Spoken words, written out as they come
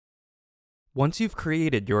Once you've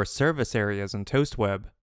created your service areas in ToastWeb,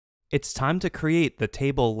 it's time to create the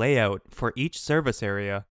table layout for each service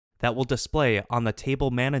area that will display on the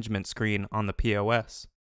table management screen on the POS.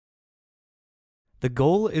 The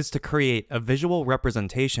goal is to create a visual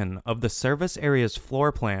representation of the service area's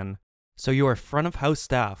floor plan so your front-of-house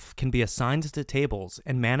staff can be assigned to tables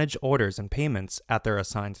and manage orders and payments at their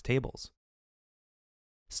assigned tables.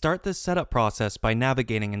 Start this setup process by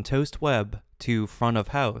navigating in ToastWeb to Front of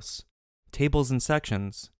House, Tables and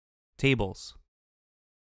Sections, Tables.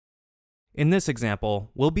 In this example,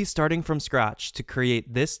 we'll be starting from scratch to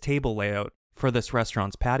create this table layout for this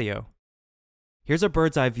restaurant's patio. Here's a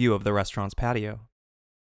bird's eye view of the restaurant's patio.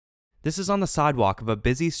 This is on the sidewalk of a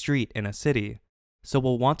busy street in a city, so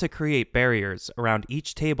we'll want to create barriers around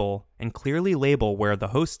each table and clearly label where the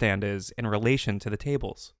host stand is in relation to the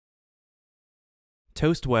tables.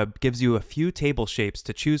 ToastWeb gives you a few table shapes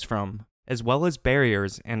to choose from, as well as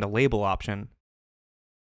barriers and a label option.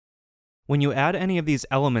 When you add any of these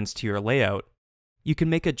elements to your layout, you can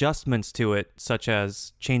make adjustments to it, such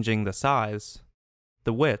as changing the size,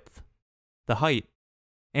 the width, the height,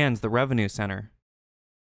 and the revenue center.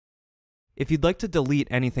 If you'd like to delete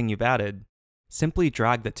anything you've added, simply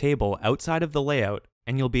drag the table outside of the layout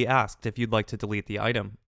and you'll be asked if you'd like to delete the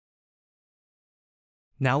item.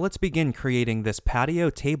 Now let's begin creating this patio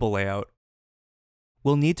table layout.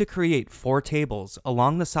 We'll need to create 4 tables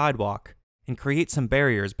along the sidewalk and create some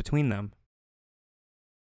barriers between them.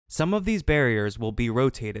 Some of these barriers will be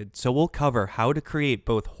rotated, so we'll cover how to create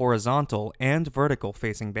both horizontal and vertical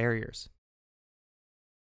facing barriers.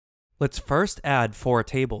 Let's first add 4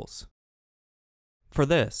 tables. For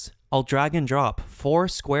this, I'll drag and drop 4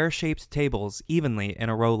 square-shaped tables evenly in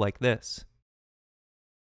a row like this.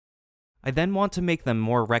 I then want to make them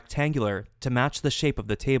more rectangular to match the shape of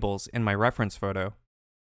the tables in my reference photo.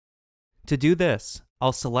 To do this,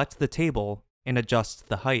 I'll select the table and adjust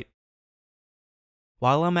the height.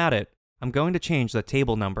 While I'm at it, I'm going to change the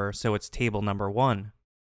table number so it's table number 1.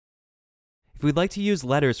 If we'd like to use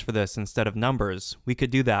letters for this instead of numbers, we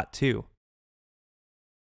could do that too.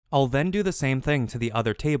 I'll then do the same thing to the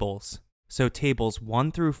other tables, so tables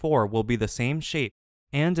 1 through 4 will be the same shape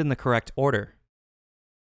and in the correct order.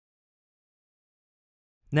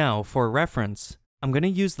 Now, for reference, I'm going to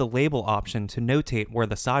use the label option to notate where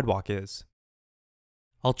the sidewalk is.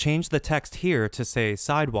 I'll change the text here to say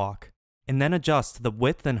sidewalk, and then adjust the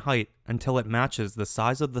width and height until it matches the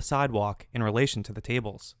size of the sidewalk in relation to the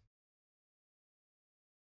tables.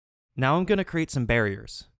 Now I'm going to create some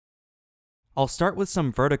barriers. I'll start with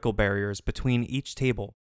some vertical barriers between each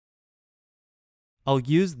table. I'll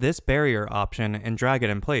use this barrier option and drag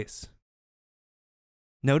it in place.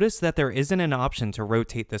 Notice that there isn't an option to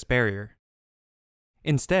rotate this barrier.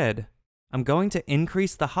 Instead, I'm going to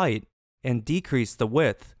increase the height and decrease the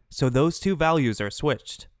width so those two values are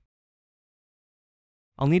switched.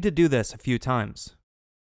 I'll need to do this a few times.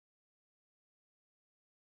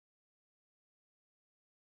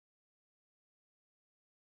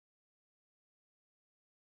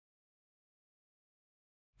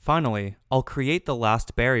 Finally, I'll create the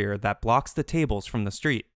last barrier that blocks the tables from the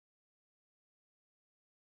street.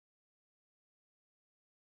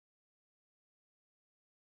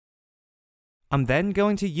 I'm then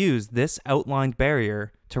going to use this outlined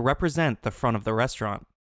barrier to represent the front of the restaurant.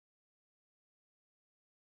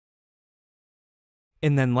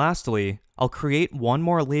 And then lastly, I'll create one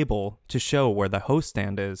more label to show where the host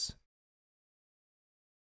stand is.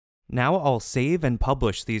 Now I'll save and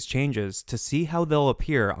publish these changes to see how they'll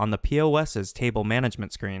appear on the POS's table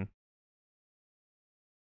management screen.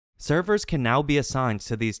 Servers can now be assigned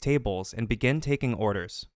to these tables and begin taking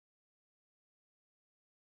orders.